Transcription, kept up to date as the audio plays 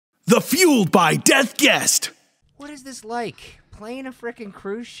the Fueled by Death guest. What is this like? Playing a frickin'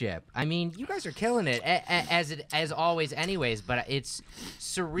 cruise ship. I mean, you guys are killing it as always anyways, but it's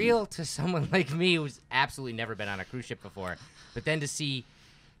surreal to someone like me who's absolutely never been on a cruise ship before. But then to see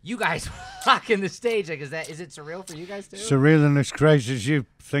you guys rocking the stage, like, is it surreal for you guys too? Surreal and as crazy as you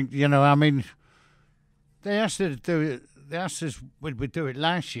think, I mean, they asked us to do it. They asked us would we do it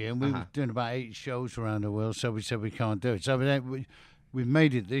last year, and we were doing about 8 shows around the world, so we said we can't do it. So we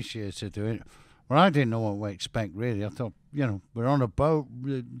made it this year to do it. Well, I didn't know what we expect, really. I thought, we're on a boat.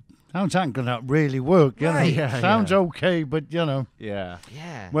 How's that going to really work? Right. Sounds okay, but, Yeah.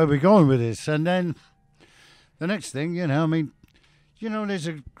 where are we going with this? And then the next thing, I mean, there's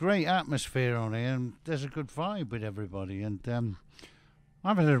a great atmosphere on here, and there's a good vibe with everybody, and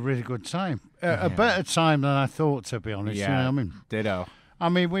I've had a really good time. A better time than I thought, to be honest. Yeah, I mean? Ditto. I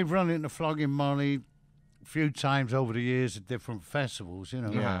mean, we've run into Flogging Molly a few times over the years at different festivals,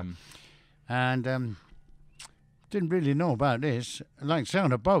 Yeah. And didn't really know about this. Like, say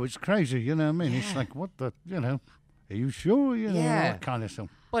on a boat, it's crazy, you know what I mean? It's like, what the, are you sure? That kind of stuff.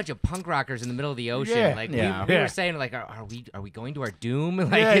 Bunch of punk rockers in the middle of the ocean. Yeah. Like Yeah. we were saying, like, are we going to our doom?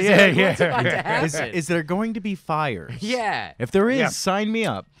 Like, what's about to happen? Is there going to be fires? Yeah. If there is, sign me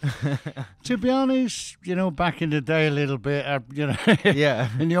up. To be honest, back in the day a little bit, Yeah.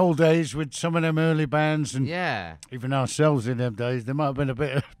 in the old days with some of them early bands and Yeah. even ourselves in them days, there might have been a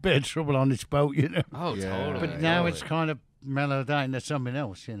bit of trouble on this boat, Oh, Yeah. totally. But now totally. it's kind of mellowed out into something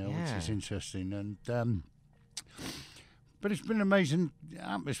else, which Yeah. is interesting. And but it's been an amazing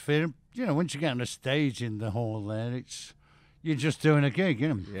atmosphere. Once you get on the stage in the hall there, you're just doing a gig,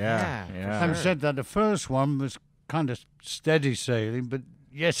 Yeah. Having said that, the first one was kind of steady sailing, but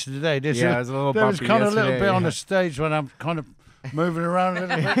yesterday it was a little there was bumpy kind of a little yesterday, bit on yeah. the stage when I'm kind of moving around a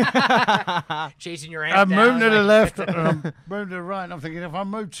little bit. Chasing your ass I'm down, moving to the like- left and I'm moving to the right. And I'm thinking, if I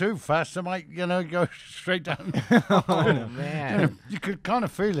move too fast, I might, go straight down. Oh, man. You could kind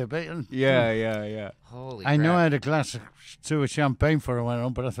of feel it a bit. And Yeah. Holy I know I crap. had a glass or two of champagne before I went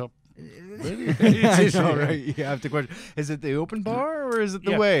on, but I thought, really? I know, right? You have to question: is it the open bar or is it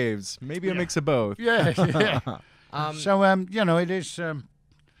the Yeah. waves? Maybe a mix of both. Yeah. So, it is.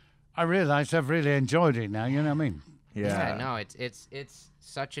 I realise I've really enjoyed it now. You know what I mean? Yeah, no, it's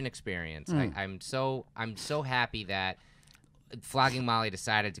such an experience. I'm so happy that Flogging Molly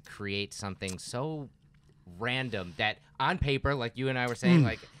decided to create something so random that on paper, like you and I were saying,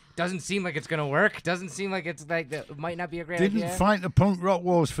 like doesn't seem like it's gonna work. Doesn't seem like it's like it might not be a great Didn't idea. fight the punk rock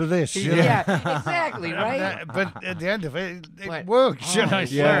wars for this. You know? Yeah, exactly, right? But at the end of it, it But- works. Oh, you know?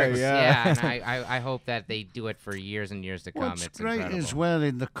 it Yeah, works. yeah. And I hope that they do it for years and years to come. What's It's great incredible. as well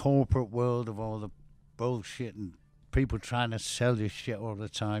in the corporate world of all the bullshit and people trying to sell you shit all the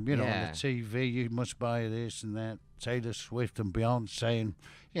time. On Yeah. the TV, you must buy this and that. Taylor Swift and Beyonce and,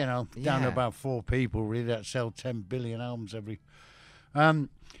 down to Yeah. about 4 people really that sell 10 billion albums every.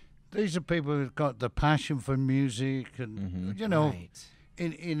 These are people who've got the passion for music and, Right.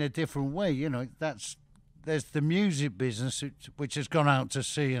 in a different way. There's the music business which has gone out to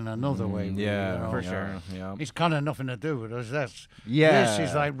sea in another way. Really, Yeah, For sure. Yeah. It's kind of nothing to do with us. Yeah. This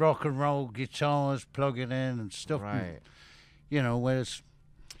is like rock and roll guitars plugging in and stuff. Right. Whereas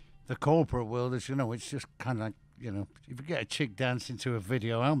the corporate world is, it's just kind of like, if you get a chick dancing to a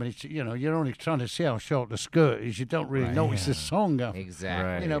video album, it's, you're only trying to see how short the skirt is. You don't really notice the song after.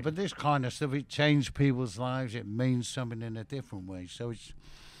 Exactly. Right. But this kind of stuff, it changed people's lives. It means something in a different way. So it's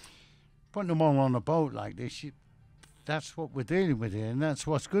putting them all on a boat like this. That's what we're dealing with here, and that's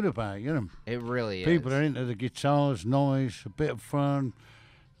what's good about it. It really People is. are into the guitars, noise, a bit of fun,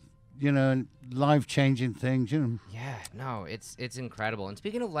 and life-changing things. Yeah, no, it's incredible. And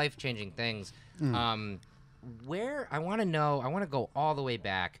speaking of life-changing things, where I want to go all the way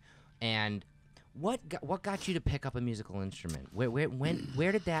back, and what got you to pick up a musical instrument?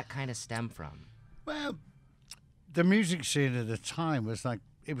 Where did that kind of stem from? Well, the music scene at the time was like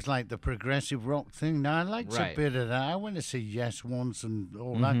the progressive rock thing. Now I liked Right. a bit of that. I went to see Yes once and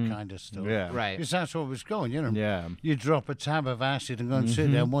all that kind of stuff. Yeah. Right. Because that's what was going. Yeah. You drop a tab of acid and go and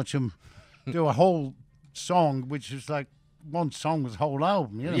sit there and watch them do a whole song, which is like one song was a whole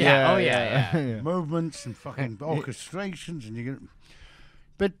album. Yeah. Oh, yeah. Movements and fucking orchestrations and you get.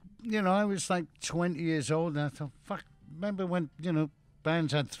 But I was like 20 years old and I thought, fuck. Remember when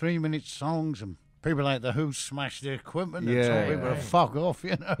bands had 3-minute songs and people like The Who smashed their equipment and told people to fuck off,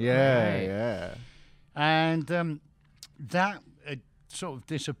 Yeah. Right. Yeah. And that sort of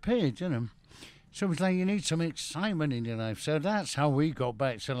disappeared, So it was like you need some excitement in your life. So that's how we got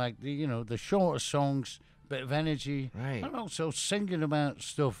back to like the shorter songs, bit of energy, Right. and also singing about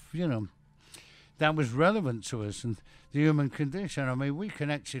stuff, that was relevant to us. And the human condition. I mean, we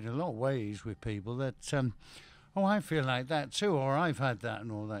connected in a lot of ways with people that, oh, I feel like that too, or I've had that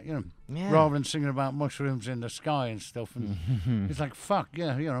and all that, you know. Yeah. Rather than singing about mushrooms in the sky and stuff. And it's like, fuck,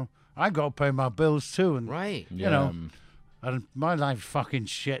 yeah, you know, I got to pay my bills too. And, Right. you know, and my life's fucking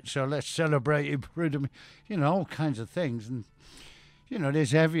shit, so let's celebrate it, you know, all kinds of things. And, you know,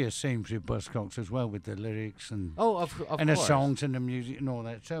 there's heavier themes with Buzzcocks as well, with the lyrics and Of and the course. songs and the music and all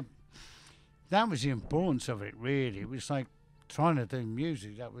that. So that was the importance of it, really. It was like trying to do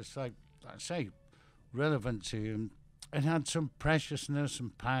music that was, like I say, relevant to you and had some preciousness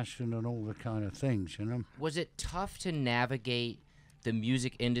and passion and all the kind of things, you know. Was it tough to navigate the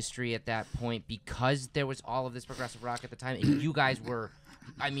music industry at that point because there was all of this progressive rock at the time, and you guys were,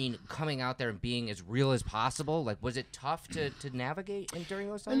 I mean, coming out there and being as real as possible? Like, was it tough to navigate during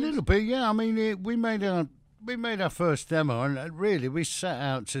those times? A little bit, yeah. I mean, we made our first demo, and really we set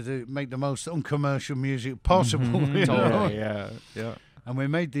out to make the most uncommercial music possible. You know? Totally, yeah. And we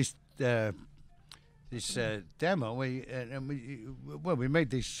made this demo. We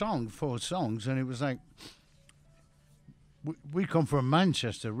made these 4 songs, and it was like we come from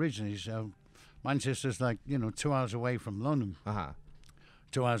Manchester originally, so Manchester's like 2 hours away from London.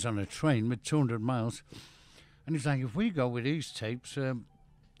 2 hours on a train with 200 miles, and it's like if we go with these tapes,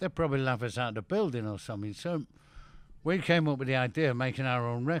 they'll probably laugh us out of the building or something. So we came up with the idea of making our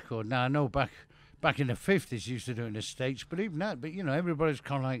own record. Now I know back in the 50s used to do it in the States, but even that, everybody's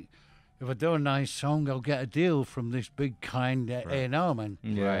kind of like, if I do a nice song, I'll get a deal from this big kind A&R man.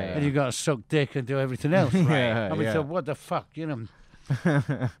 Yeah. And you got to suck dick and do everything else. Yeah, And we yeah. thought, what the fuck, you know?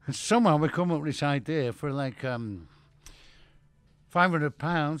 And somehow we come up with this idea for like £500,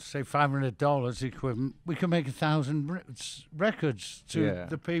 say $500 equivalent. We can make 1,000 records to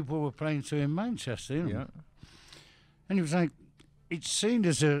the people we're playing to in Manchester. You know? Yeah. And it was like, it's seen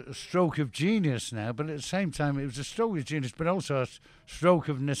as a stroke of genius now, but at the same time, it was a stroke of genius, but also a stroke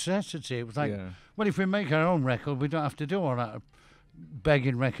of necessity. It was like, well, if we make our own record, we don't have to do all that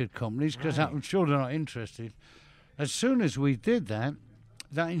begging record companies, because I'm sure they're not interested. As soon as we did that,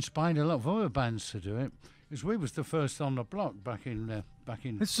 that inspired a lot of other bands to do it, because we was the first on the block back in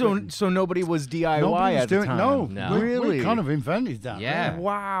So nobody was DIY Nobody was at the doing time. No. We kind of invented that. Yeah.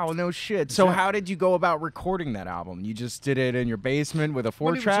 Wow, no shit. So how did you go about recording that album? You just did it in your basement with a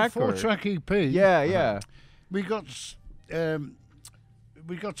Well, 4-track? it was a 4-track EP. Yeah. We got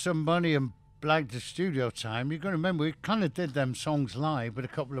some money and blagged the studio time. You've got to remember, we kind of did them songs live with a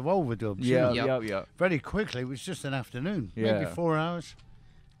couple of overdubs. Yeah, you know? yeah. Very quickly. It was just an afternoon, maybe 4 hours.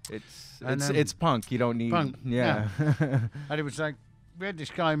 It's punk. You don't need Punk, Yeah. And it was like, we had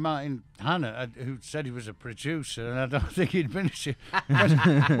this guy, Martin Hanna, who said he was a producer, and I don't think he'd finish it.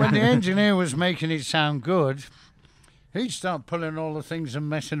 But when the engineer was making it sound good, he'd start pulling all the things and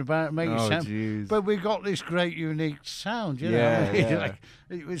messing about and making it sound. Jeez. But we got this great, unique sound, you Yeah, know? yeah. Like,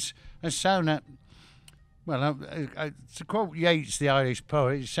 it was a sound that, well, to quote Yeats, the Irish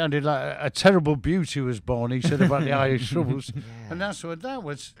poet, it sounded like a terrible beauty was born, he said about the Irish troubles. And that's what that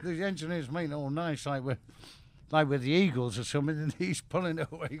was. The engineer's making it all nice, like with the Eagles or something, and he's pulling it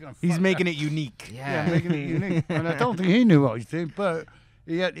away. He's making it unique. Yeah, making it unique. And I don't think he knew what he did, but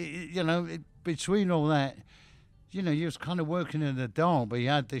between all that, you was kind of working in the dark, but you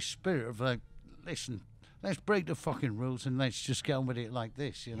had this spirit of like, listen, let's break the fucking rules and let's just get on with it like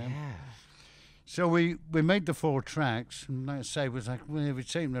this, you know. Yeah. So we made the 4 tracks, and like I say, it was like, well, if we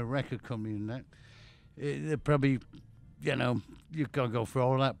take them to a record company and that, they're probably, you've got to go through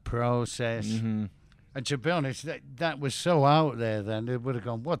all that process. Mm-hmm. And to be honest, that was so out there then, they would have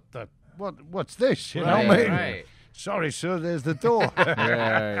gone, what's this? You know Right, what I mean? right. Sorry, sir, there's the door.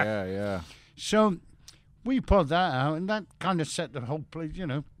 Yeah. So we put that out, and that kind of set the whole place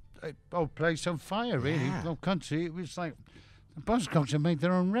on fire, really. Yeah. The whole country. It was like the Buzzcocks had made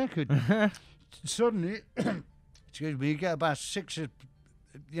their own record. Suddenly, excuse me, you get about 6 or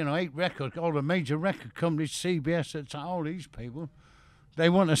 8 records, all the major record companies, CBS, it's all these people, they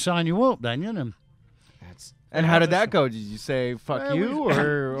want to sign you up then, you know. And how did that go? Did you say fuck Well, you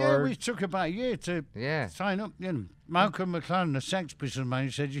yeah, we took about a year to sign up. Malcolm McLaren, the Sex Pistols man,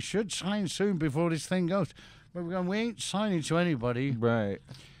 he said you should sign soon before this thing goes. But we're going, we ain't signing to anybody. Right.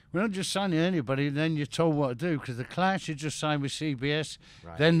 We're not just signing to anybody, and then you're told what to do, because the Clash had just signed with CBS.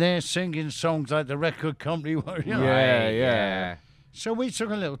 Right. Then they're singing songs like the record company were. Yeah. So we took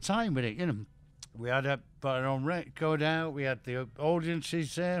a little time with it. We had our own record out. We had the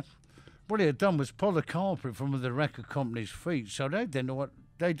audiences there. What he had done was pull the carpet from the record company's feet, so they didn't know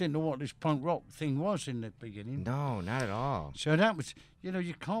what this punk rock thing was in the beginning. No, not at all. So that was,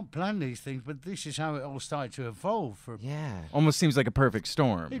 you can't plan these things, but this is how it all started to evolve. Yeah. Almost seems like a perfect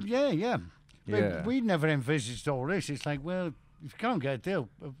storm. Yeah. But we never envisaged all this. It's like, well, if you can't get a deal,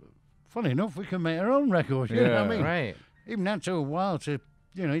 funny enough, we can make our own record. You know what I mean? Right. Even that took a while to,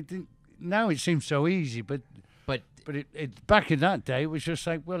 now it seems so easy, but it back in that day, it was just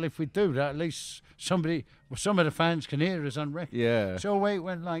like, well, if we do that, at least some of the fans can hear us on record. Yeah. So away it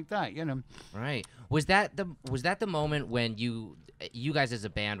went like that, Right. Was that the moment when you guys as a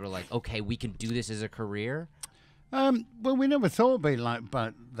band were like, okay, we can do this as a career? Well, we never thought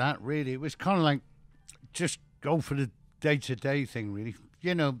about that, really. It was kind of like just go for the day-to-day thing, really.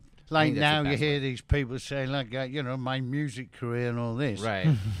 Like now you hear these people say, like, my music career and all this. Right.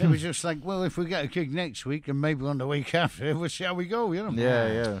 It was just like, well, if we get a gig next week and maybe on the week after, we'll see how we go,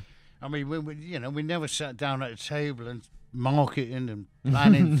 Yeah. I mean, we never sat down at a table and marketing and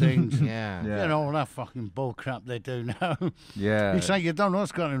planning things. Yeah. All that fucking bull crap they do now. Yeah. It's like you don't know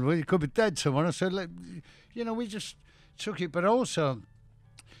what's going on. You could be dead someone. So, we just took it. But also,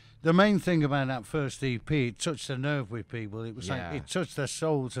 the main thing about that first EP, it touched the nerve with people. It was like it touched their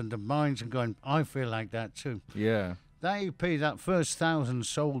souls and their minds and going, I feel like that too. Yeah. That EP, that first 1,000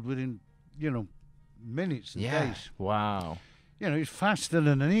 sold within, minutes and days. Wow. It's faster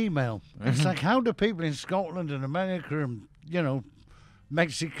than an email. It's like, how do people in Scotland and America and,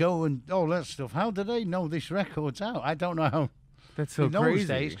 Mexico and all that stuff, how do they know this record's out? I don't know how. That's so in those crazy.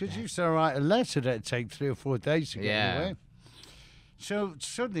 days, because you used to write a letter that'd take 3 or 4 days to get away. So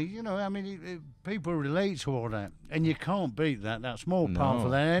suddenly, people relate to all that, and you can't beat that. That's more powerful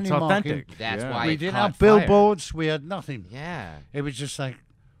than any it's authentic. marketing. That's why We it didn't caught have fire. billboards. We had nothing. Yeah. It was just like,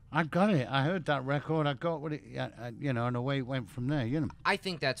 I got it. I heard that record. I got what it, and away it went from there. I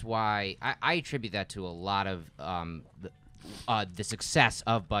think that's why I attribute that to a lot of the success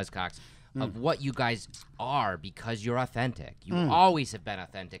of Buzzcocks, of what you guys are, because you're authentic. You always have been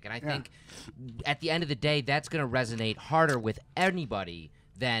authentic, and I think at the end of the day, that's going to resonate harder with anybody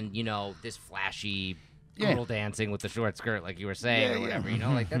than this flashy girl dancing with the short skirt, like you were saying, or whatever.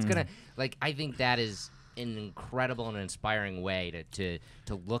 Like that's gonna I think that is an incredible and inspiring way to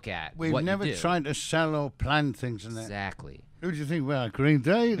look at. We've what never you do. tried to sell or plan things in that. Exactly. Who do you think we are, Green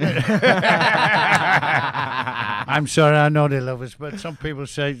Day? I'm sorry, I know they love us, but some people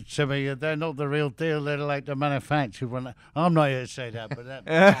say to me, they're not the real deal, they're like the manufactured one. I'm not here to say that, but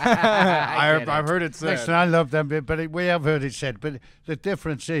I've heard it said. listen, I love them, but we have heard it said. But the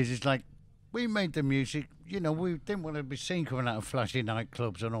difference is, it's like, we made the music, we didn't want to be seen coming out of flashy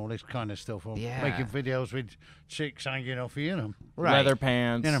nightclubs and all this kind of stuff, or making videos with chicks hanging off, Right. Leather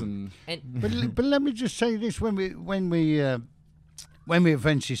pants. And But let me just say this: when we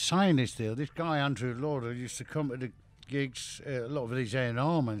eventually signed this deal, this guy Andrew Lauder used to come to the gigs. A lot of these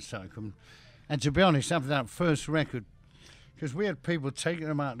A&R men started coming, and to be honest, after that first record, because we had people taking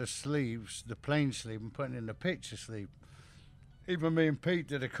them out of the sleeves, the plain sleeve, and putting in the picture sleeve. Even me and Pete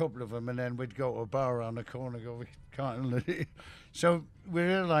did a couple of them, and then we'd go to a bar around the corner and go, we can't let it. So we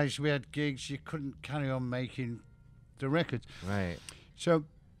realised we had gigs, you couldn't carry on making the records. right. So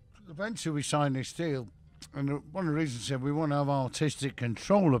eventually we signed this deal, and one of the reasons I said we want to have artistic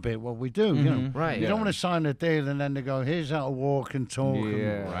control a bit what we do. Right. You don't want to sign a deal and then they go, here's how to walk and talk.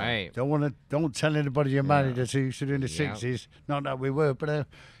 Yeah. And Right. don't tell anybody you're married as you used to do in the Yeah. 60s. Not that we were, but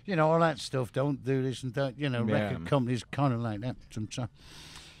all that stuff. Don't do this and that. Record companies kind of like that sometimes.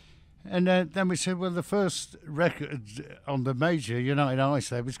 And then we said, well, the first record on the major United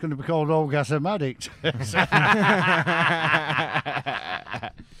Ice label was going to be called Orgasm Addict.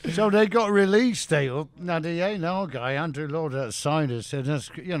 So they got a release deal. Now the A&R guy, Andrew Lord, that signed it, said,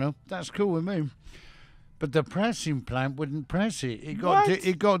 that's cool with me. But the pressing plant wouldn't press it.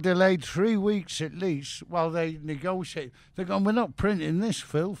 It got delayed 3 weeks at least while they negotiate. They're going, we're not printing this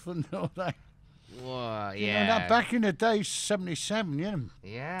filth and all that. Whoa, That back in the day, 77,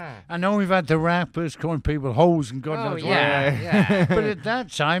 Yeah. I know we've had the rappers calling people hoes and God knows what. yeah. But at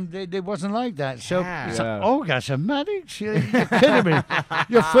that time, it wasn't like that. So Yeah. it's like, Orgasm Addict? You're kidding me.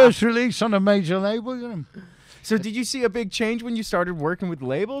 Your first release on a major label, So did you see a big change when you started working with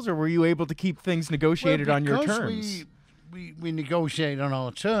labels, or were you able to keep things negotiated on your because terms? We negotiate on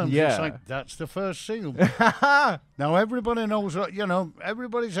our terms. Yeah. It's like, that's the first single. Now everybody knows what,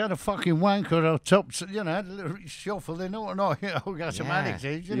 everybody's had a fucking wank or a top, had a little shuffle. They know what Orgasm Addict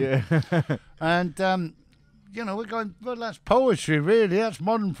is, And, we're going, well, that's poetry, really. That's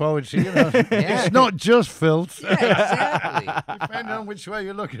modern poetry, It's not just filth. Yeah, exactly. Depending on which way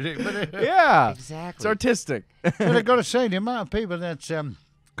you look at it. But, Yeah. Exactly. It's artistic. but I got to say, the amount of people that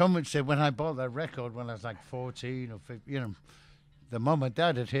come and say, when I bought that record when I was like 14 or 15, the mum and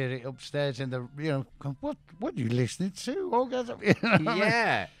dad would hear it upstairs in the, go, what are you listening to? Orgasm?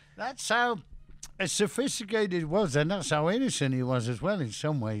 Yeah. That's how as sophisticated it was, and that's how innocent he was as well in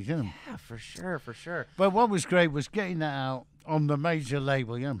some ways, you know. Yeah, for sure, for sure. But what was great was getting that out on the major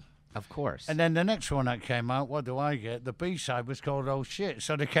label, you know. Of course. And then the next one that came out, what do I get? The B-side was called Oh Shit,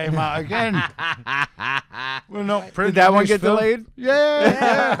 so they came out again. We're not printing Did that one this get film. delayed?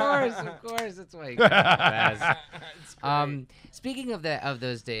 Yeah, of course. That's why you got the best. Speaking of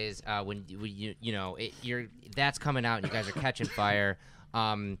those days when you know that's coming out and you guys are catching fire.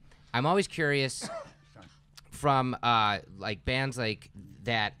 I'm always curious from like bands like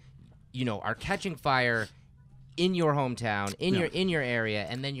that, you know, are catching fire in your hometown, in your area,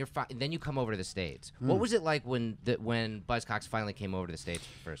 and then then you come over to the States. What was it like when Buzzcocks finally came over to the States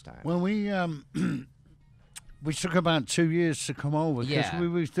for the first time? Well, we took about 2 years to come over because we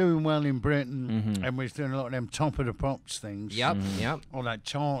was doing well in Britain and we was doing a lot of them top of the pops things. Yep. All that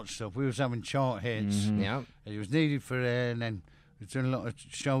chart stuff. We was having chart hits. Yep. It was needed for there, and then we was doing a lot of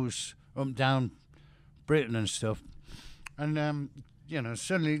shows up and down Britain and stuff. And you know,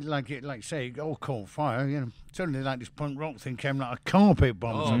 suddenly, like say, it all caught fire. You know, suddenly, like this punk rock thing came like a carpet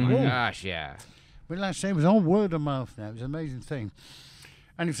bomb. Oh my gosh, yeah. But like I say, it was all word of mouth now. It was an amazing thing.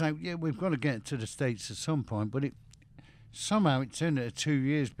 And it's like, yeah, we've got to get to the States at some point. But somehow it turned into 2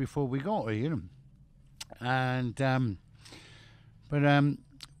 years before we got here, you know. And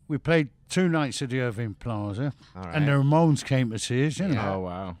we played 2 nights at the Irving Plaza, and the Ramones came to see us, you know. Oh,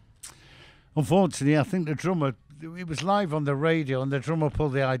 wow. Unfortunately, I think the drummer, it was live on the radio, and the drummer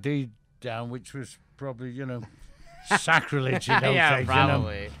pulled the ID down, which was probably, you know, sacrilege in those days,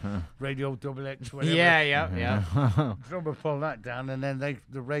 probably. You know? Radio XX, whatever. Yeah. Drummer pulled that down, and then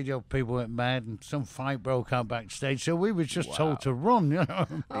the radio people went mad, and some fight broke out backstage. So we were just told to run, you know.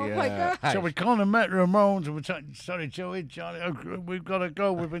 Oh my gosh. So we kind of met the Ramones, and we're sorry, Joey, Johnny, we've got to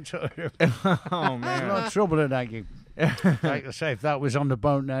go. We've been told. Oh, man. A lot of trouble at that gig. Like I say, if that was on the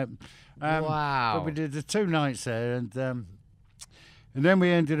boat now. Wow. But we did the 2 nights there, and then we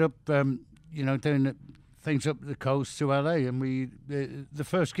ended up, you know, doing things up the coast to LA, and the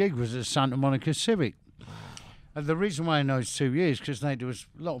first gig was at Santa Monica Civic. And the reason why I know it's 2 years because there was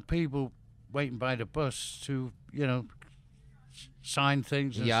a lot of people waiting by the bus to, you know, sign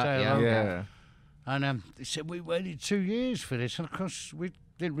things and say hello. Yeah. And they said we waited 2 years for this, and of course we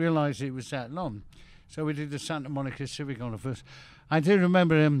didn't realise it was that long. So we did the Santa Monica Civic on the first. I do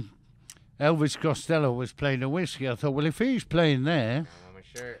remember Elvis Costello was playing the whiskey. I thought, well, if he's playing there.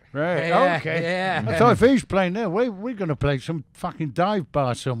 Right. Yeah, okay. yeah. I thought if he's playing there, we're going to play some fucking dive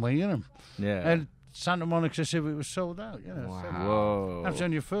bar somewhere, you know. Yeah. And Santa Monica Civic was sold out, you know. Wow. Whoa. That's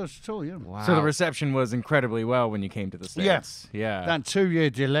on your first tour, you know. Wow. So the reception was incredibly well when you came to the States. Yeah. That 2 year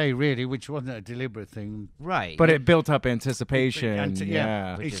delay, really, which wasn't a deliberate thing. Right. But it built up anticipation.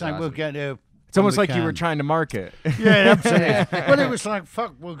 Yeah. Which It's is like we'll awesome. get there. It's almost when we like you were can. trying to market. Yeah, absolutely. Well, it was like,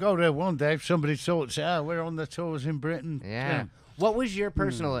 fuck, we'll go there one day if somebody sorts it out. We're on the tours in Britain. Yeah. What was your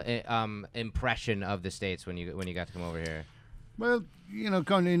personal impression of the States when you got to come over here? Well, you know,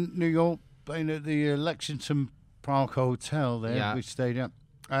 going in New York, being at the Lexington Park Hotel there, we stayed up.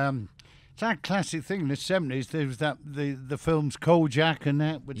 It's that classic thing in the 70s. There was the films Kojak and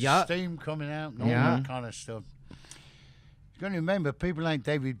that with steam coming out and all that kind of stuff. You've got to remember, people like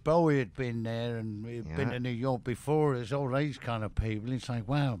David Bowie had been there and he'd been to New York before us, all these kind of people. It's like,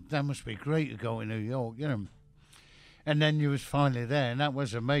 wow, that must be great to go to New York, you know. And then you was finally there, and that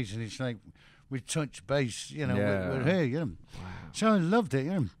was amazing. It's like we touched base, you know, we're here, you know. Wow. So I loved it,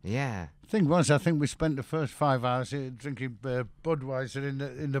 you know. Yeah. Thing was, I think we spent the first 5 hours here drinking Budweiser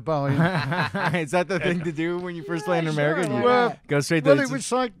in the bar. You know? Is that the thing to do when you first land in America? Sure. You Well, go straight to it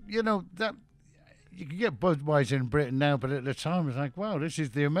was like, you know, that you can get Budweiser in Britain now, but at the time it was like, wow, this is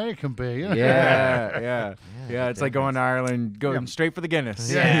the American beer. You know? Yeah. It's like going to Ireland, going straight for the Guinness.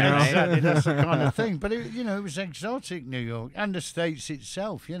 Yeah, you know? exactly. That's the kind of thing. But, it was exotic, New York, and the States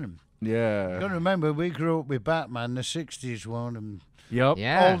itself, you know. Yeah. You got to remember, we grew up with Batman, the 60s one, and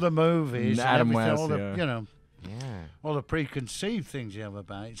Yeah. all the movies, and Adam everything, West, all the, you know, Yeah. all the preconceived things you have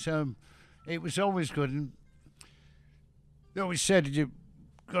about it. So it was always good. And they always said you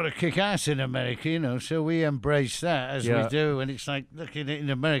got to kick ass in America, you know, so we embrace that as we do. And it's like, look, in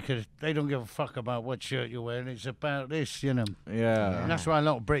America, they don't give a fuck about what shirt you're wearing. It's about this, you know. Yeah. And that's why a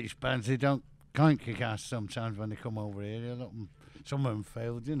lot of British bands, can't kick ass sometimes when they come over here. Some of them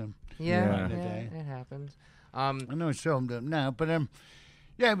failed, you know. Yeah. in the day. It happens. I know some of them now, but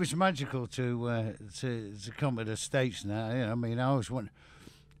it was magical to come to the States now. You know, I mean, I was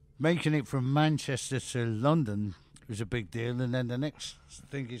making it from Manchester to London was a big deal, and then the next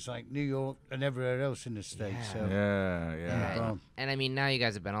thing is like New York and everywhere else in the States. So. Yeah. And I mean, now you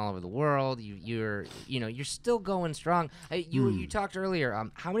guys have been all over the world. You're still going strong. You talked earlier.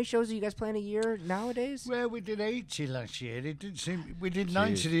 How many shows are you guys playing a year nowadays? Well, we did 80 last year. It didn't seem we did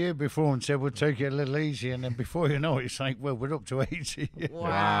 90 the year before and said we'll take it a little easy, and then before you know it, it's like, well, we're up to 80.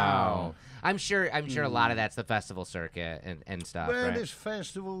 Wow. I'm sure a lot of that's the festival circuit and stuff. Well, right? there's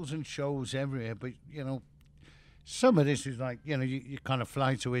festivals and shows everywhere, but some of this is like you kind of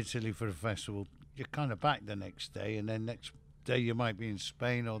fly to Italy for a festival. You're kind of back the next day, and then next day you might be in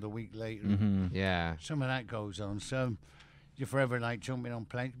Spain or the week later. Yeah. Some of that goes on. So you're forever like jumping on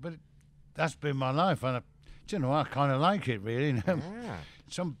planes. But that's been my life, and I kind of like it really. Yeah.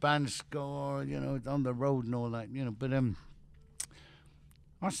 Some bands go, on the road and all that, but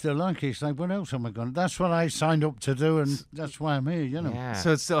I still like it. It's like, what else am I going to? That's what I signed up to do, and that's why I'm here, Yeah.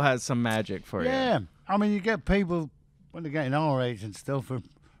 So it still has some magic for you. Yeah. I mean, you get people, when they're getting our age and stuff, or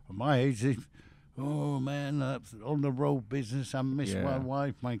my age, oh, man, that's on the road business. I miss my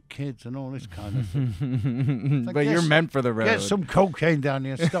wife, my kids, and all this kind of stuff. But you're meant for the road. Get some cocaine down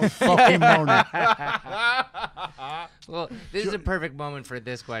here. Stop fucking moaning. Well, this is a perfect moment for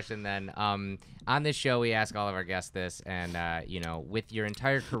this question then. On this show, we ask all of our guests this, and, with your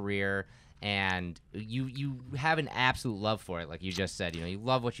entire career, and you have an absolute love for it, like you just said. You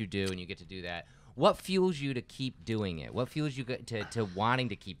love what you do, and you get to do that. What fuels you to keep doing it? What fuels you to wanting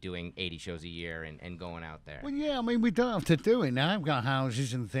to keep doing 80 shows a year and going out there? Well, yeah, I mean, we don't have to do it now. I've got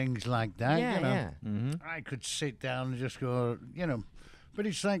houses and things like that. Yeah. I could sit down and just go, but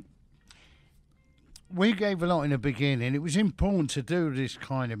it's like, we gave a lot in the beginning. It was important to do this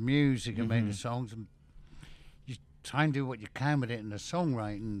kind of music and make the songs, and you try and do what you can with it, and the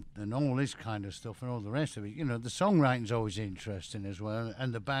songwriting and all this kind of stuff and all the rest of it. The songwriting's always interesting as well,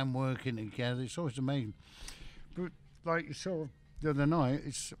 and the band working together. It's always amazing. But like you saw the other night,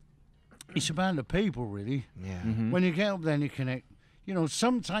 it's about the people really. Yeah. When you get up there and you connect,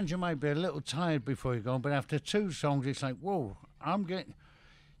 sometimes you might be a little tired before you go, but after 2 songs, it's like, whoa,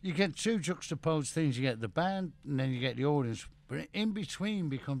 you get 2 juxtaposed things. You get the band, and then you get the audience. But in between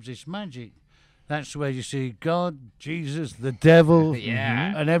becomes this magic. That's where you see God, Jesus, the devil,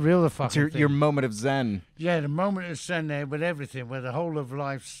 and every other fucking thing. Your moment of zen. Yeah, the moment of zen there with everything, where the whole of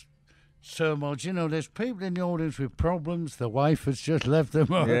life's turmoil. There's people in the audience with problems. The wife has just left them.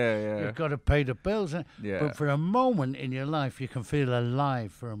 Yeah. You've got to pay the bills. Yeah. But for a moment in your life, you can feel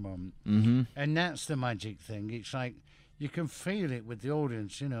alive for a moment. And that's the magic thing. It's like, you can feel it with the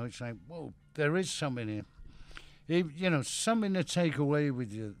audience, It's like, whoa, there is something here. Something to take away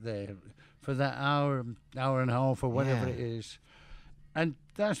with you there for that hour and a half or whatever it is. And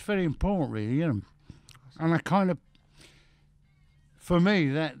that's very important, really, And I kind of, for me,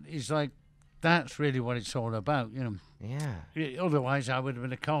 that is like, that's really what it's all about, Yeah. Otherwise, I would have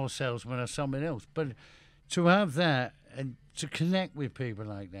been a car salesman or something else. But to have that and to connect with people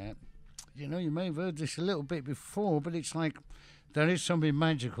like that, you may have heard this a little bit before, but it's like there is something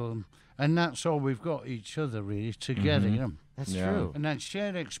magical, and that's all we've got, each other, really, together, That's true. And that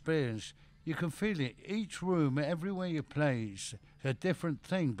shared experience, you can feel it. Each room, everywhere you play, it's a different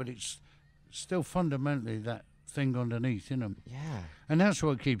thing, but it's still fundamentally that thing underneath, Yeah. And that's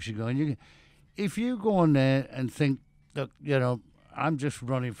what keeps you going. If you go on there and think, look, I'm just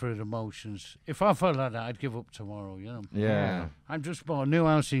running through the motions. If I felt like that, I'd give up tomorrow, Yeah. I just bought a new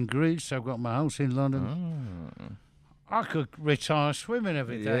house in Greece. I've got my house in London. I could retire swimming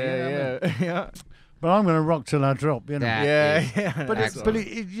every day. Yeah. But I'm going to rock till I drop, Yeah. But it's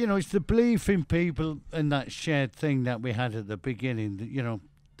the belief in people and that shared thing that we had at the beginning.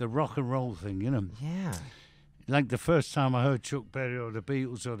 The rock and roll thing. Yeah. Like the first time I heard Chuck Berry or the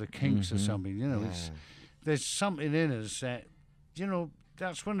Beatles or the Kinks or something. There's something in us that.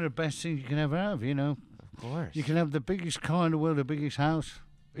 That's one of the best things you can ever have, Of course. You can have the biggest car in the world, the biggest house,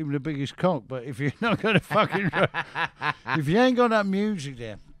 even the biggest cock, but if you're not going to if you ain't got that music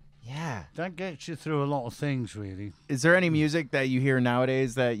there, that gets you through a lot of things, really. Is there any music that you hear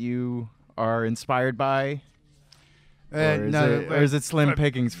nowadays that you are inspired by? Or is it slim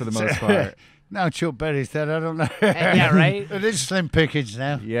pickings for the most part? Now Chuck Berry's dead, I don't know. Yeah, right? It is slim pickings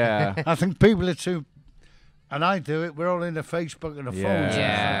now. Yeah. I think people are too... And I do it. We're all in the Facebook and the phones.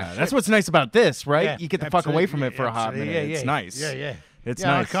 Yeah. That's what's nice about this, right? Yeah, you get the fuck away from it for a hot minute. Yeah, it's nice. Yeah. It's nice.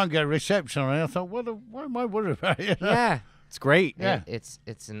 nice. I can't get a reception on it. I thought, what am I worried about? Yeah. It's great. Yeah.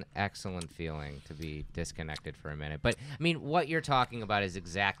 It's an excellent feeling to be disconnected for a minute. But, I mean, what you're talking about is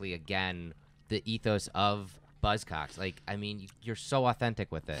exactly, again, the ethos of Buzzcocks. Like, I mean, you're so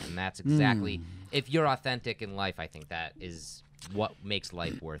authentic with it, and that's exactly... If you're authentic in life, I think that is what makes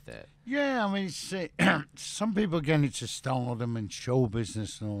life worth it. Yeah, I mean, some people get into stardom and show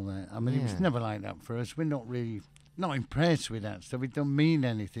business and all that. I mean, it was never like that for us. We're not impressed with that stuff. It don't mean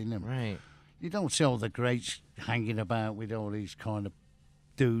anything. Right. You don't see all the greats hanging about with all these kind of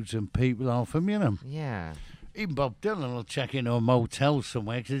dudes and people off them, Yeah. Even Bob Dylan will check into a motel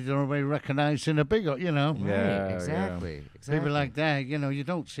somewhere because he's already recognised in a big, Right, exactly. People like that, you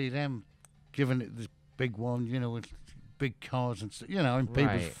don't see them giving it the big one, with big cars and stuff, and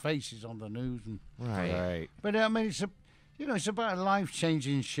people's faces on the news. And, Right. But I mean, it's about a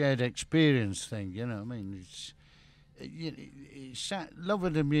life-changing shared experience thing. I mean, it's that love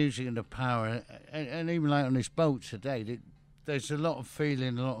of the music and the power, and even like on this boat today, there's a lot of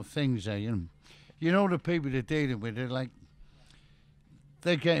feeling, a lot of things there. The people they're dealing with,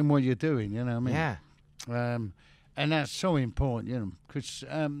 they're getting what you're doing. You know what I mean? Yeah. And that's so important, because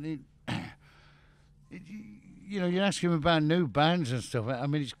you're asking about new bands and stuff. I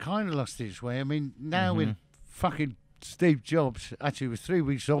mean, it's kind of lost its way. I mean, now with fucking Steve Jobs, actually, was 3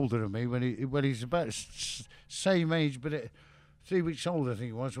 weeks older than me when he's about the same age, but 3 weeks older, I think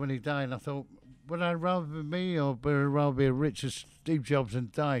it was, when he died. And I thought, would I rather be me or would I rather be rich as Steve Jobs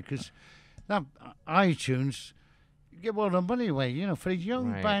and die? Because that iTunes, you give all the money away, for a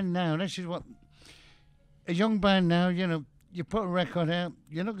young band now. This is what a young band now, you put a record out,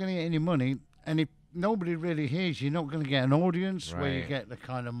 you're not going to get any money, and if nobody really hears you, you're not going to get an audience where you get the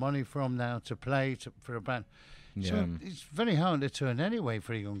kind of money from now to play for a band. Yeah. So it's very hard to turn anyway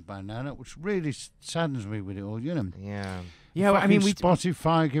for a young band now, which really saddens me with it all, Yeah. Yeah, I mean,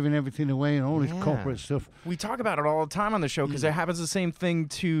 Spotify giving everything away and all this corporate stuff. We talk about it all the time on the show because it happens the same thing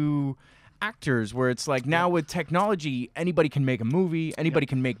to actors, where it's like now with technology, anybody can make a movie, anybody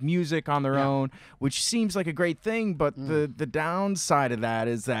can make music on their own, which seems like a great thing, but the downside of that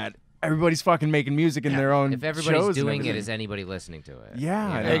is that everybody's fucking making music in their own. If everybody's shows doing it, is anybody listening to it?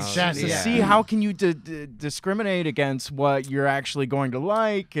 Yeah, exactly. To see how can you discriminate against what you're actually going to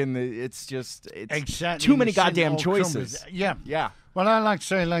like, and it's too many goddamn choices. Yeah. Well, I like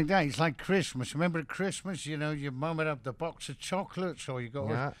saying like that. It's like Christmas. Remember at Christmas, your mum would have the box of chocolates, or you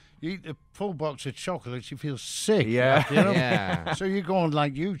eat the full box of chocolates, you feel sick. Yeah. Yeah. So you go on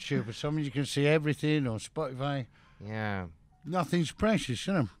like YouTube or something, you can see everything, or Spotify. Yeah. Nothing's precious,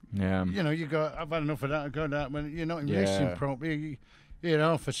 Yeah. You go, I've had enough of that. I go that when you're not listening properly. You hear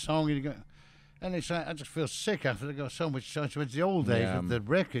half a song and you go, and it's like I just feel sick after they got so much. So it's the old days of the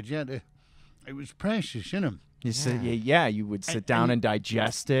record. It was precious, You would sit down and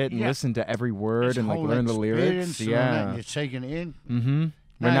digest it and listen to every word and like learn the lyrics. And you're taking it in. Mm-hmm.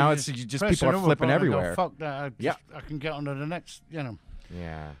 But now it's just people are flipping everywhere. Fuck that! I can get on to the next.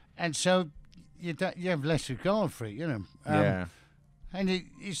 Yeah. And so you have less regard for it, And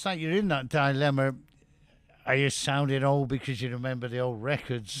it's like you're in that dilemma. Are you sounding old because you remember the old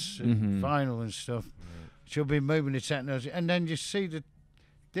records and vinyl and stuff? Should be moving the technology, and then you see the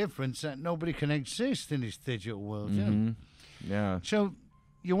difference that nobody can exist in this digital world. Yeah. So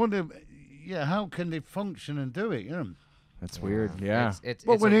you wonder, how can they function and do it? That's weird. Yeah.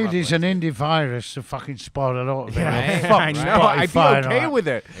 What we need is an indie virus to fucking spot it all. I know. I'd be okay with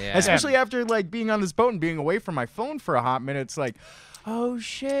it, especially after like being on this boat and being away from my phone for a hot minute. It's like, oh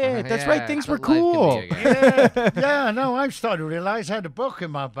shit, that's right. Things were cool. No, I've started to realize I had a book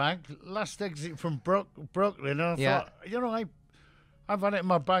in my bag. Last exit from Brooklyn, and I thought, I've had it in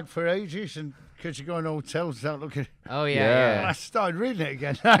my bag for ages, and because you go in hotels without looking. Oh yeah. I started reading it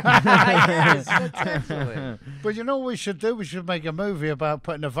again. Yes, definitely. But you know what we should do? We should make a movie about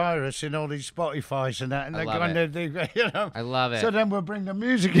putting a virus in all these Spotifys and that, and I love it. So then we'll bring the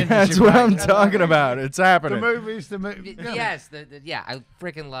music in. That's what I'm talking about. It's happening. The movies, Yes, I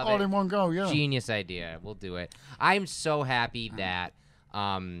freaking love it. All in one go, Genius idea. We'll do it. I'm so happy that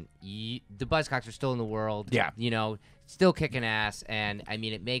the Buzzcocks are still in the world. Yeah. Still kicking ass, and I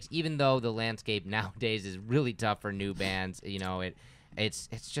mean, it makes, even though the landscape nowadays is really tough for new bands, it's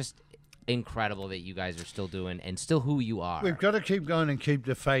just incredible that you guys are still doing and still who you are. We've got to keep going and keep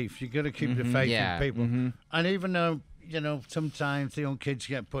the faith. You've got to keep the faith in people. And even though, sometimes the young kids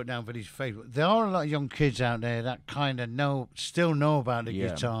get put down for these faith, there are a lot of young kids out there that kind of still know about the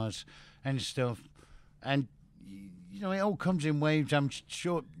guitars and stuff. And it all comes in waves. I'm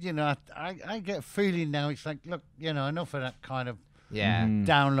sure, I get a feeling now. It's like, look, enough of that kind of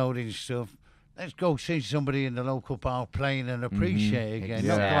downloading stuff. Let's go see somebody in the local bar playing and appreciate it again.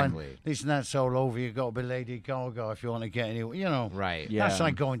 Exactly. Not going, listen, that's all over. You've got to be Lady Gaga if you want to get anywhere. Right. Yeah. That's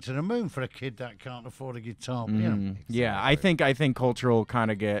like going to the moon for a kid that can't afford a guitar. Yeah, I think culture will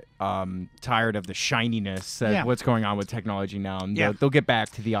kind of get tired of the shininess that what's going on with technology now, and they'll get back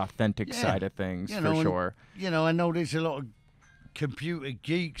to the authentic side of things for sure. I know there's a lot of computer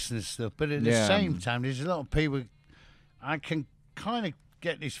geeks and stuff, but at the Yeah. same time, there's a lot of people. I can kind of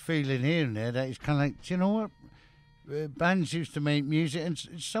get this feeling here and there that it's kind of like, do you know what? Bands used to make music, and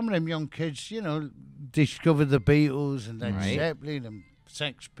some of them young kids, you know, discovered the Beatles and then Right. Zeppelin and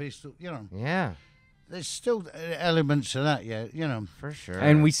Sex Pistols. You know, Yeah, there's still elements of that, yeah. You know, for sure.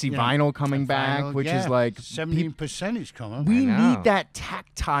 And we see You know, vinyl coming back, vinyl, which yeah, is like 17% is coming. we I know. need that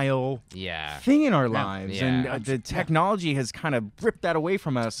tactile yeah. thing in our lives, Yeah. and the technology has kind of ripped that away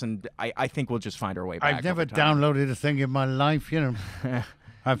from us. And I think we'll just find our way back. I've never over time. downloaded a thing in my life, you know.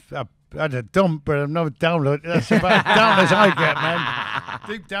 I've had a dump, but I've never downloaded. That's about down as I get, man.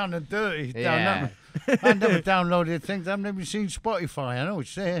 Deep down and dirty. Yeah. I've never downloaded things. I've never seen Spotify. I know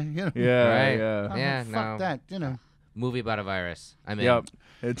it's there, you know. Yeah, Right. yeah. I mean, Yeah, fuck no. that, you know. Movie about a virus. I'm in. Yep.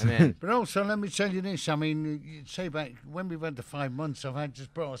 It's I'm in. But also, let me tell you this. I mean, you'd say back when we went to 5 months, I've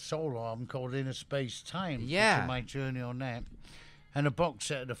just brought a solo album called Inner Space Time. Yeah. To my journey on that. And a box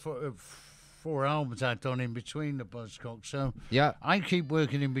set of the four albums I've done in between the Buzzcocks. So Yeah. I keep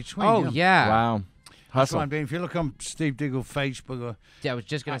working in between. Oh you know. yeah. wow. That's what Hustle. I'm doing. If you look on Steve Diggle Facebook, or, Yeah, I was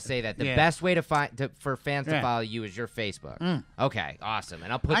just gonna say that the yeah. best way to for fans to Yeah. follow you is your Facebook. Okay, awesome,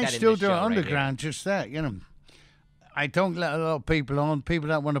 and I'll put I that still in the do show it right underground, just that, you know. I don't let a lot of people on. People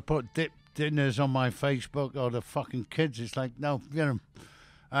that want to put dip dinners on my Facebook or the fucking kids. It's like, no, you know.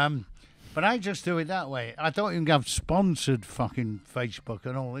 But I just do it that way. I don't even have sponsored fucking Facebook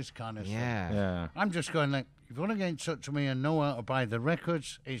and all this kind of here. stuff. Yeah. Yeah. I'm just going like, if you want to get in touch with me and know how to buy the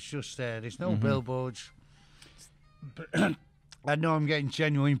records, it's just there. There's no billboards. But I know I'm getting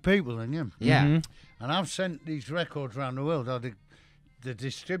genuine people, and yeah. Yeah. And I've sent these records around the world, or the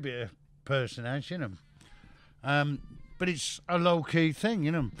distributor person has, you know. But it's a low-key thing,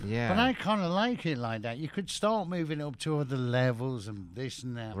 you know. Yeah. But I kind of like it like that. You could start moving up to other levels and this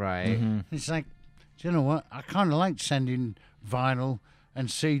and that. Right. It's like, do you know what? I kind of like sending vinyl and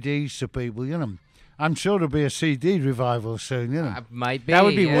CDs to people, you know. I'm sure there'll be a CD revival soon, you know. Might be. That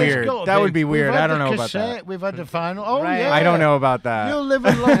would be yeah. weird. It's gotta That be. would be We've weird. had I don't the know about cassette, that. We've had the vinyl. Oh, Right. yeah. I don't know about that. You'll live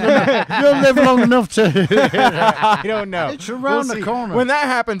long enough. You'll live long enough to. I don't know. It's around the see. corner. When that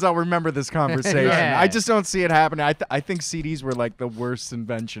happens, I'll remember this conversation. Yeah. I just don't see it happening. I think CDs were like the worst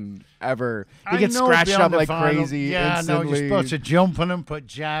invention ever. They I get know scratched beyond up the like vinyl. crazy. Yeah, I know. instantly. You're supposed to jump on them, put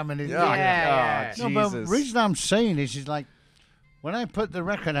jam in it. Yeah. No, but Jesus. the reason I'm saying this is like, when I put the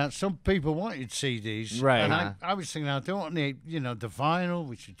record out, some people wanted CDs. Right. And Uh-huh. I was thinking, I don't want the, the vinyl,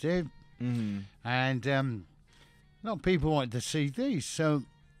 which you did. And a lot of people wanted the CDs. So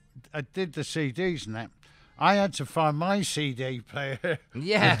I did the CDs and that. I had to find my CD player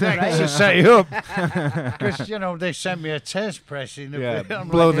Yeah. to Right. set it up. Because, they sent me a test pressing. Yeah, I'm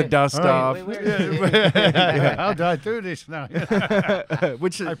blow like, the dust off. How do I do this now?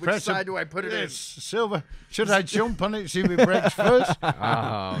 Which press side a- do I put it in? It's silver. Should I jump on it, see if it breaks first?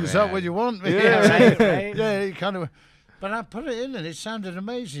 Oh, Is that man. what you want? Yeah, right, right. Yeah, it kind of. But I put it in and it sounded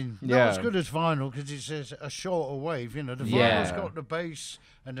amazing. Not Yeah. as good as vinyl because it's a shorter wave. The vinyl's Yeah. got the bass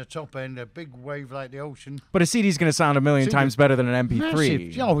and the top end, a big wave like the ocean. But a CD's going to sound a million CD times better than an MP3.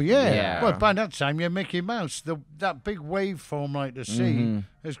 Massive. Oh, yeah. Yeah. Well, by that time, you're Mickey Mouse. That big waveform like the sea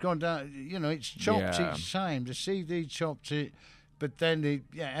has gone down. It's chopped Yeah. each time. The CD chopped it. But then the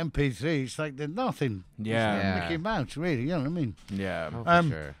MP3, it's like they're nothing. Yeah. It's like Mickey Mouse, really. You know what I mean? Yeah. Oh, for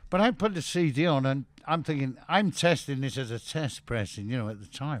sure. But I put the CD on and I'm thinking, I'm testing this as a test pressing, at the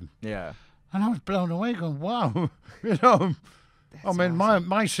time. Yeah. And I was blown away going, wow. I mean, my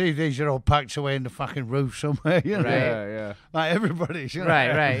CDs are all packed away in the fucking roof somewhere, Right. Yeah. Like everybody's,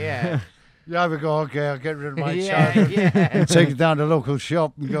 Right, right, yeah. You either go, okay, I'll get rid of my Yeah, charger yeah. and take it down to the local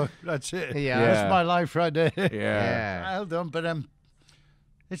shop and go, that's it. Yeah. That's my life right there. Yeah. Yeah. Well done, but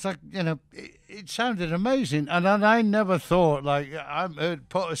it's like, it sounded amazing. And then I never thought, like, I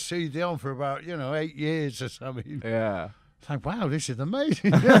put a CD on for about, 8 years or something. Yeah. It's like, wow, this is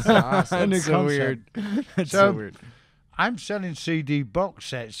amazing. Awesome. New That's so concept. weird. That's So- so weird. I'm selling CD box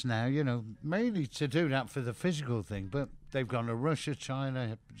sets now, mainly to do that for the physical thing. But they've gone to Russia,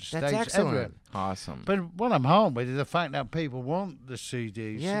 China, States, That's excellent. everywhere. Awesome. But what I'm home with is the fact that people want the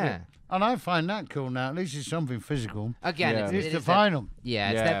CDs. Yeah. And I find that cool now. At least it's something physical. Again, Yeah. it's, It's it the is that, vinyl. yeah,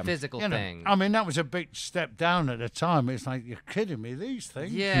 it's Yeah. that physical You know, thing. I mean, that was a big step down at the time. It's like, you're kidding me, these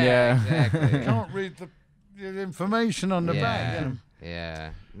things. Yeah, Yeah. You exactly. can't read the information on the back. Yeah.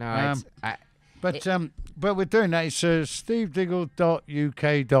 Yeah. No, Um, it's, But we're doing that. It's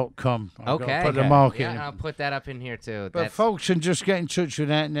stevediggle.uk.com. I've got to okay. put the market in. Yeah, I'll put that up in here too. But That's folks can just get in touch with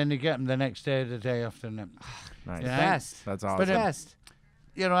that, and then they get them the next day or the day after. And Nice. Yeah. best. That's But, awesome. Best.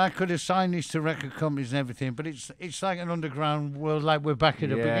 you know, I could have signed this to record companies and everything, but it's like an underground world, like we're back at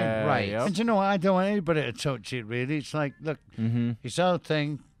the beginning. Right. Yep. And you know what? I don't want anybody to touch it, really. It's like, look, it's our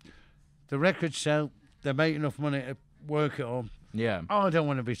thing. The records sell. They make enough money to work it on. Yeah. I don't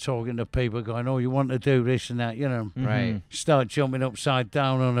want to be talking to people going, oh, you want to do this and that, you know. Right. Start jumping upside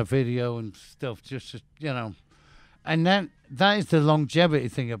down on a video and stuff, just, you know. And that is the longevity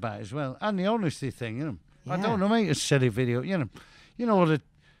thing about it as well. And the honesty thing, you know. I don't want to make a silly video, you know. You know all the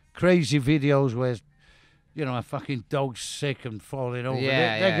crazy videos where, you know, a fucking dog's sick and falling over.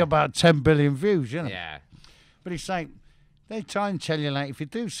 Yeah, They get about 10 billion views, you know. Yeah. But it's like, they try and tell you, like, if you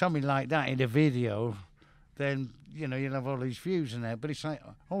do something like that in a video, then, you know, you'll have all these views and that. But it's like,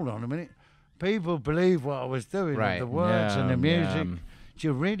 hold on a minute. People believe what I was doing, Right. and the words and the music. Do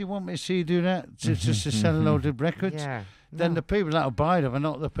you really want me to see you do that just to sell a load of records? Yeah. Then the people that'll buy them are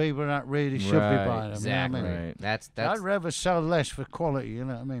not the people that really should be buying them. Exactly. You know what I mean? Right. That's I'd rather sell less for quality, you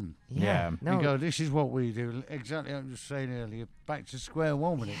know what I mean? Yeah. No. You go, this is what we do. Exactly what I was saying earlier. Back to square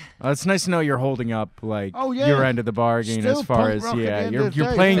one with it. It's nice to know you're holding up like Oh, yeah. your end of the bargain Still as far punk as rock at the end of the you're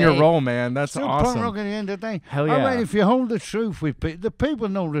day. playing your Hey. role, man. That's Still awesome. punk rock at the end of the day. Hell I yeah. mean, if you hold the truth with people, the people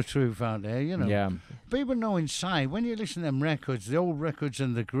know the truth out there, you know. Yeah. People know inside, when you listen to them records, the old records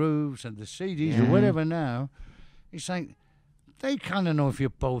and the grooves and the CDs or whatever now, it's like, they kind of know if you're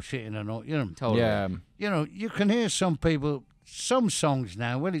bullshitting or not, you know. Totally. Yeah. You know, you can hear some people, some songs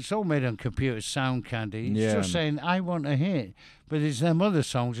now, well, it's all made on computer sound candy. It's Yeah. just saying, I want to hear it. But it's them other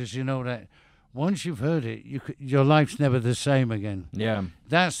songs, as you know, that once you've heard it, your life's never the same again. Yeah.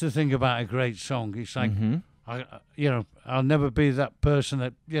 That's the thing about a great song. It's like, you know, I'll never be that person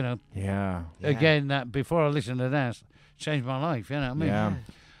that, you know, Yeah. again, that before I listen to that, changed my life, you know what I mean? Yeah.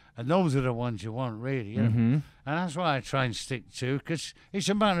 And those are the ones you want, really, you know? And that's why I try and stick to, because it's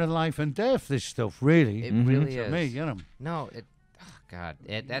a matter of life and death, this stuff, really. It really to is. me, you know. No, oh God,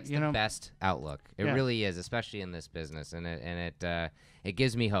 that's You the know? best outlook. It Yeah. really is, especially in this business, and it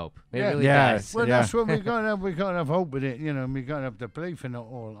gives me hope. It Yeah. really Yeah. does. Well, Yeah. that's what we got to have. We got to have hope with it, you know, and we got to have the belief in it,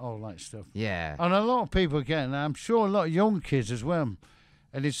 all that stuff. Yeah. And a lot of people getting that. I'm sure a lot of young kids as well.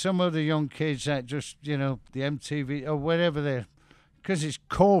 And it's some other young kids that just, you know, the MTV or whatever they're, because it's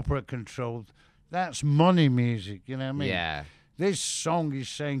corporate controlled, that's money music, you know what I mean? Yeah. This song is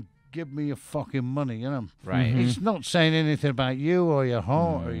saying, give me your fucking money, you know? Right. It's not saying anything about you or your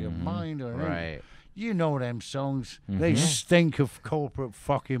heart or your mind or anything. Right. You know them songs. They stink of corporate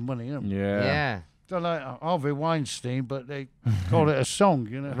fucking money, you know? Yeah. Yeah. They're like Harvey Weinstein, but they call it a song,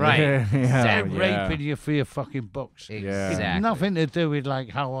 you know? Right. Yeah. They're Yeah. raping you for your fucking bucks. Exactly. It's nothing to do with, like,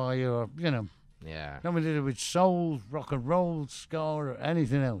 how are you or, you know, Yeah. nothing to do with soul, rock and roll, ska, or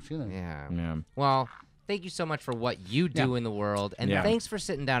anything else, you know? Yeah. Yeah. Well, thank you so much for what you do in the world, and Yeah. thanks for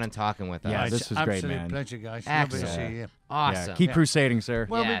sitting down and talking with us. Yeah, It's this was great, absolute man. pleasure, guys. Excellent. Lovely to see you. Awesome. Yeah. Keep crusading, sir.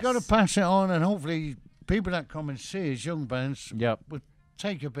 Well, we've got to Yes. pass it on, and hopefully people that come and see us, young bands, Yep. will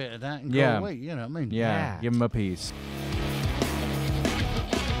take a bit of that and Yeah. go away, you know what I mean? Yeah. Yeah. Give him a piece.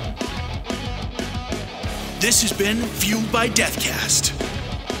 This has been Fueled by Deathcast,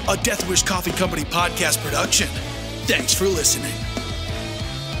 a Death Wish Coffee Company podcast production. Thanks for listening.